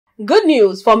Good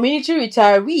news for military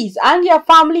retirees and their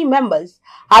family members,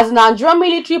 as Nigerian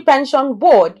Military Pension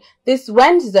Board this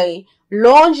Wednesday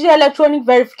launched the Electronic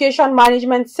Verification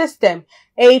Management System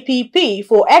 (APP)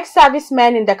 for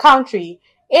ex-servicemen in the country,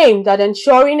 aimed at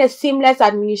ensuring a seamless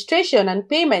administration and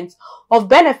payment of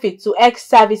benefits to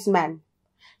ex-servicemen.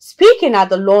 Speaking at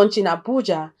the launch in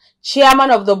Abuja, Chairman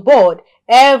of the board,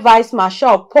 Air Vice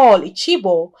Marshal Paul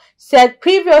Ichibo, said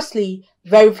previously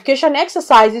verification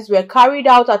exercises were carried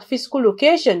out at physical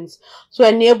locations to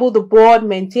enable the board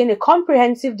maintain a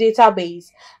comprehensive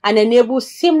database and enable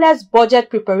seamless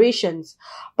budget preparations,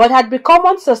 but had become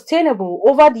unsustainable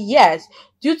over the years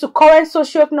due to current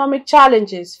socio-economic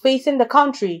challenges facing the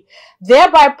country,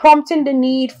 thereby prompting the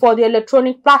need for the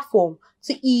electronic platform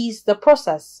to ease the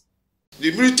process.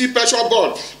 The Military Pension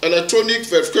Board Electronic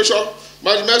Verification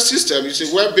Management System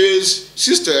is a web-based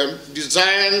system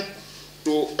designed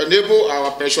to enable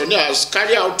our pensioners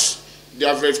carry out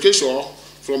their verification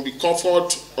from the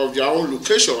comfort of their own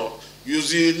location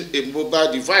using a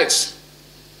mobile device.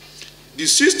 The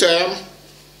system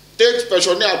takes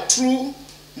pensioners through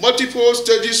multiple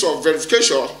stages of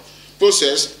verification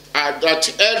process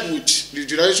that end with the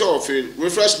generation of a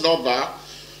reference number,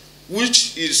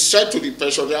 which is sent to the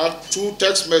pensioner through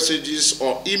text messages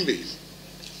or email.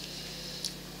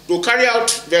 To carry out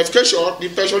verification, the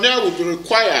pensioner will be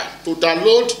required to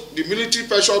download the Military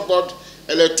Pension Board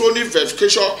Electronic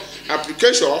Verification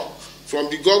application from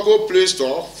the Google Play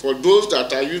Store for those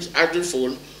that are use Android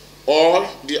phone, or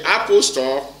the Apple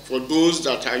Store for those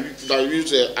that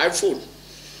use iPhone.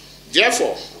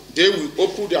 Therefore, they will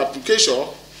open the application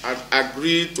and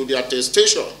agree to the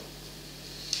attestation.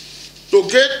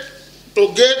 To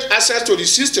get access to the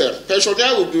system,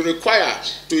 pensioners will be required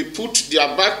to input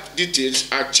their bank details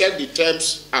and check the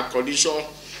terms and conditions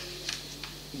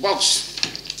box.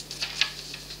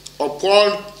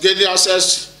 Upon gaining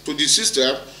access to the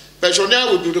system, pensioners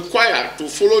will be required to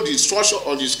follow the instruction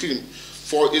on the screen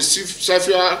for a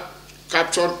selfie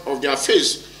capture of their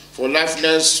face for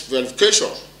liveness verification.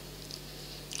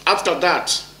 After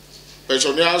that,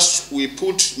 pensioners will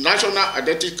put National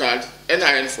Identity Card,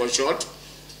 NIN for short,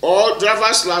 or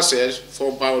driver's license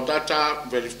for biodata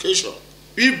verification.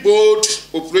 If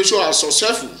both operations are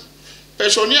successful,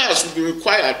 pensioners will be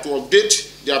required to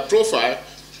update their profile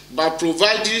by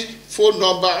providing phone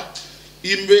number,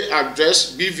 email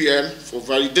address, BVN for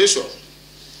validation.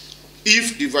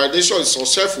 If the validation is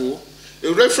successful,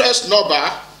 a reference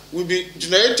number will be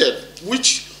generated,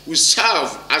 which will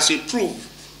serve as a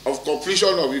proof of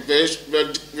completion of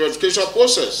the verification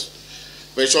process.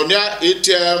 Pensioner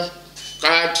ATM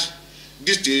card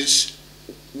details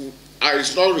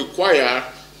is not required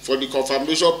for the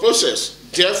confirmation process.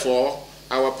 Therefore,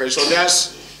 our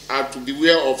pensioners are to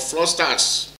beware of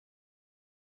fraudsters.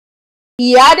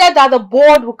 He added that the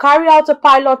board will carry out a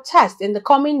pilot test in the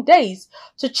coming days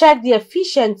to check the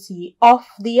efficiency of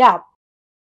the app.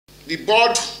 The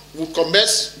board will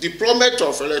commence deployment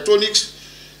of electronic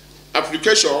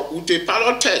application with a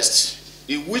pilot test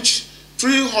in which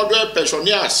 300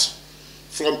 pensioners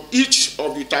from each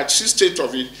of the 36 states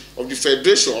of the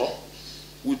Federation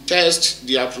will test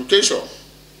the application.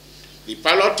 The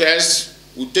pilot test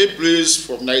will take place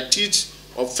from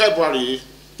 19th of February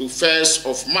to 1st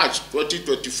of March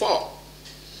 2024.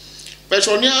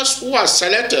 Pensioners who are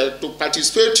selected to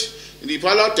participate in the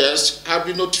pilot test have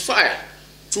been notified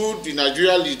through the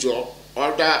Nigerian Legion or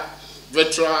other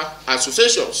veteran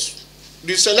associations.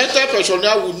 The selected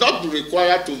pensioner will not be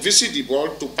required to visit the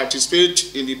board to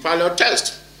participate in the pilot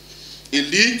test. A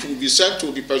link will be sent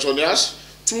to the pensioners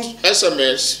through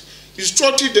SMS,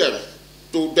 instructing them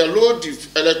to download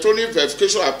the electronic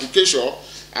verification application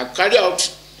and carry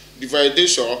out the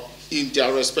validation in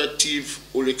their respective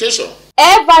location.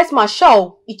 Air Vice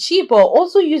Marshal Ichibo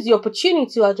also used the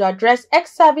opportunity to address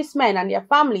ex-servicemen and their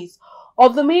families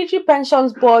of the Military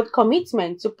Pensions Board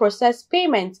commitment to process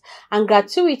payments and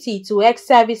gratuity to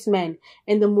ex-servicemen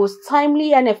in the most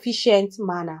timely and efficient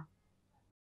manner.